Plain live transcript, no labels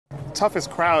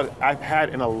toughest crowd I've had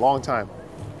in a long time.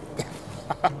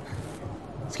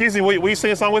 Excuse me, will you sing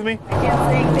a song with me? I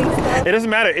can't sing, thanks, though. It doesn't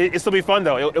matter. It'll still be fun,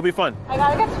 though. It'll be fun. I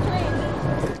gotta get the train.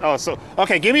 Oh, so,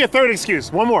 okay, give me a third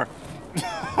excuse. One more.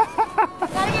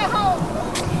 Gotta get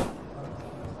home.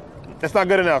 That's not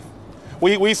good enough.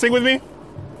 Will you sing with me?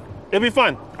 It'll be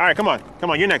fun. All right, come on. Come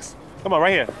on, you're next. Come on,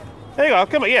 right here. There you go.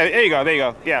 Come on. Yeah, there you go. There you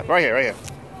go. Yeah, right here, right here.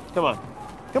 Come on.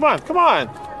 Come on. Come on.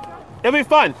 It'll be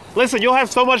fun. Listen, you'll have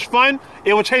so much fun.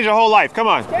 It will change your whole life. Come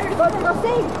on. Jared, go ahead, I'll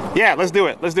sing. Yeah, let's do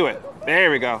it. Let's do it.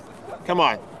 There we go. Come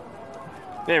on.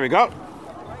 There we go.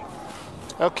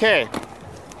 Okay.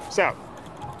 So,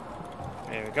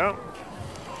 there we go.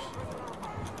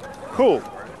 Cool.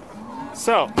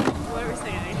 So, What are we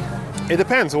singing? it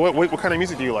depends. What kind of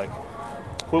music do you like?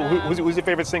 Who's your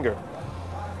favorite singer?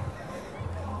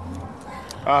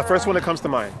 First one that comes to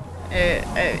mind.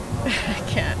 I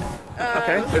can't.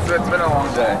 Okay. It's been a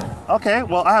long day. Okay.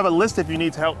 Well, I have a list if you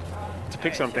need help to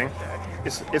pick something.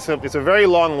 It's a very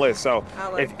long list. So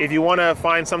if you want to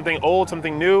find something old,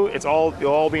 something new,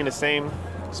 you'll all be in the same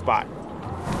spot.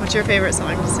 What's your favorite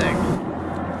song to sing?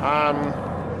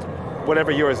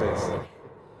 Whatever yours is.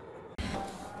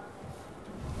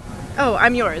 Oh,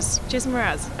 I'm yours. Jason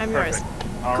Mraz. I'm yours.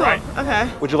 Perfect. All Cool. right. Okay.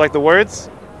 Would you like the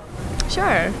words?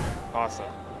 Sure. Awesome.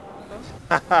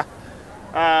 All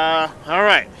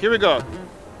right. Here we go.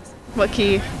 What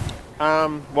key?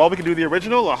 Well, we can do the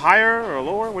original, or higher, or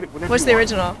lower. What's the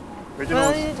original? Original.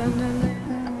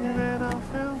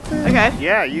 Okay.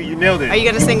 Yeah, you nailed it. Are you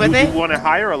gonna sing with me? You want it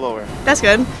higher or lower? That's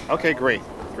good. Okay, great.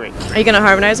 Are you gonna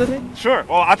harmonize with me? Sure.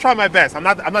 Well, I'll try my best. I'm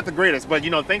not the greatest, but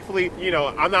thankfully,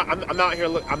 I'm not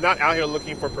out here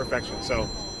looking for perfection. So,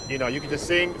 you can just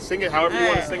sing it however you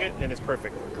want to sing it, and it's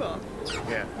perfect. Cool.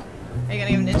 Yeah. Are you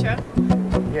gonna give an intro?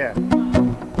 Yeah.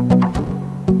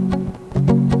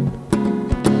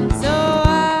 So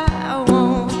I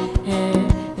won't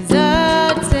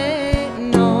hesitate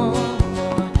no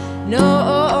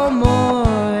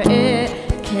more. It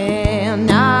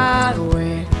cannot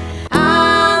wait.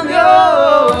 I'm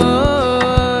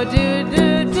yours. Do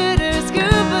do do do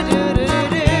scuba do do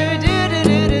do do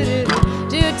do do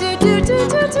do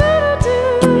do.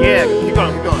 Yeah. Keep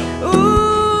going.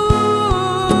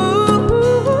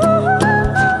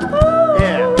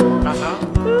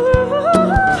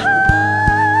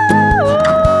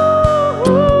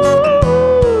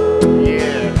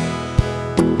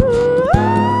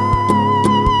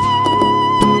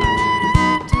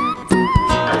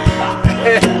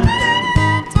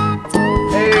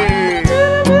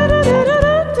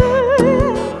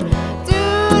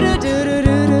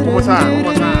 One more time.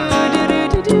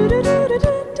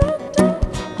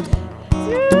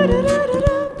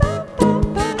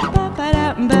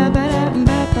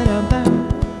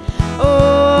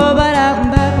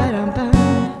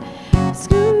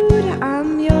 Scooter,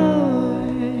 I'm yours.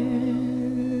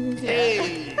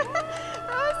 Hey. That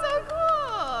was so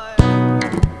cool.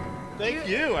 Thank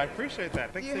you. I appreciate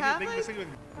that. Thank you. have, For singing with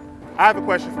me. I have a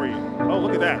question for you. Oh,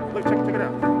 look at that. Look, check it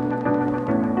out.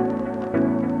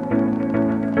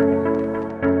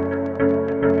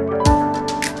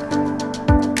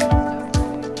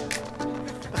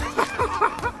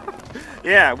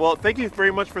 Yeah, well, thank you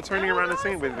very much for turning around and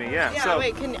singing with me. Yeah. Yeah, So,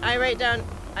 wait, can I write down,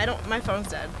 my phone's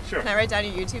dead. Sure. Can I write down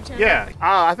your YouTube channel? yeah.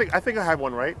 I think I have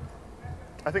one, right?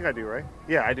 I think I do, right?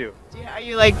 Yeah, I do. Are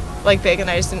you like big and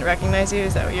I just didn't recognize you?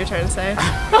 Is that what you're trying to say?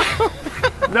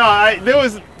 No,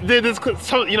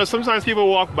 sometimes people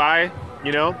walk by,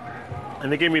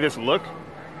 and they give me this look,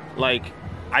 like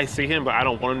I see him, but I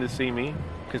don't want him to see me,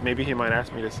 because maybe he might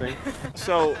ask me to sing.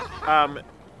 So,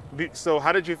 so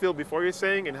how did you feel before you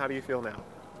sang, and how do you feel now?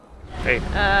 Hey.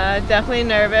 Definitely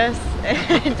nervous.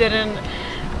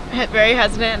 Very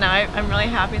hesitant. Now I'm really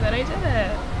happy that I did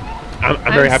it. I'm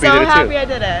very happy you did it too. I'm so happy I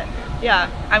did it. Yeah,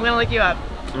 I'm gonna look you up.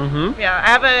 Mm-hmm.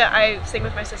 Yeah, I sing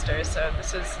with my sisters, so I'm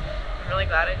really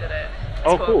glad I did it.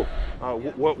 Oh, cool.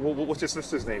 What's your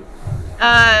sister's name?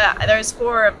 There's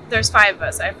 5 of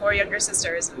us. I have 4 younger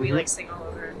sisters, and we sing all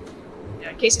over.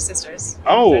 Yeah, Casey Sisters.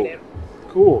 Oh, their name.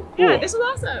 Cool. Yeah, this is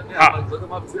awesome. Yeah, look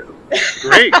them up too.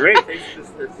 Great.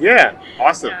 Yeah,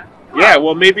 awesome. Yeah,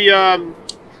 well, maybe the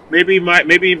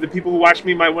people who watch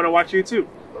me might want to watch you too.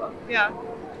 Yeah. Maybe.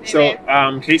 So,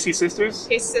 Casey Sisters?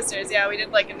 Casey Sisters, yeah, we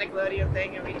did like a Nickelodeon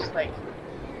thing, and we just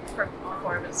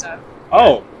perform and stuff.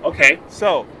 Oh, okay.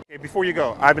 So, before you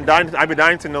go, I've been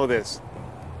dying to know this.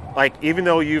 Like, even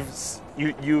though you've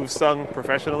sung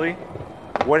professionally,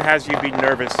 what has you been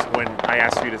nervous when I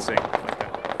asked you to sing like that?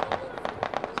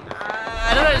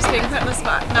 I don't know, just being put on the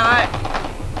spot,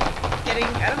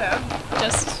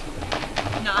 just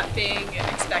not being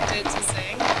expected to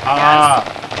sing. Ah,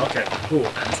 Okay, cool.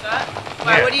 nonstop.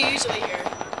 Why? Yeah. What do you usually hear?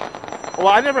 Well,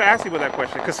 I never asked people that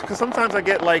question because sometimes I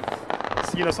get like,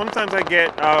 sometimes I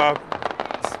get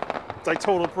like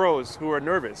total pros who are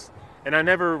nervous, and I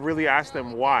never really ask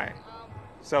them why.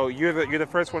 So you're the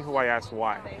first one who I asked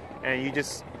why, and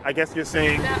I guess you're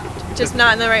saying Just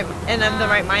not in the right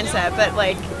mindset, but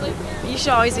like you should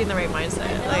always be in the right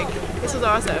mindset. Like this was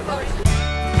awesome.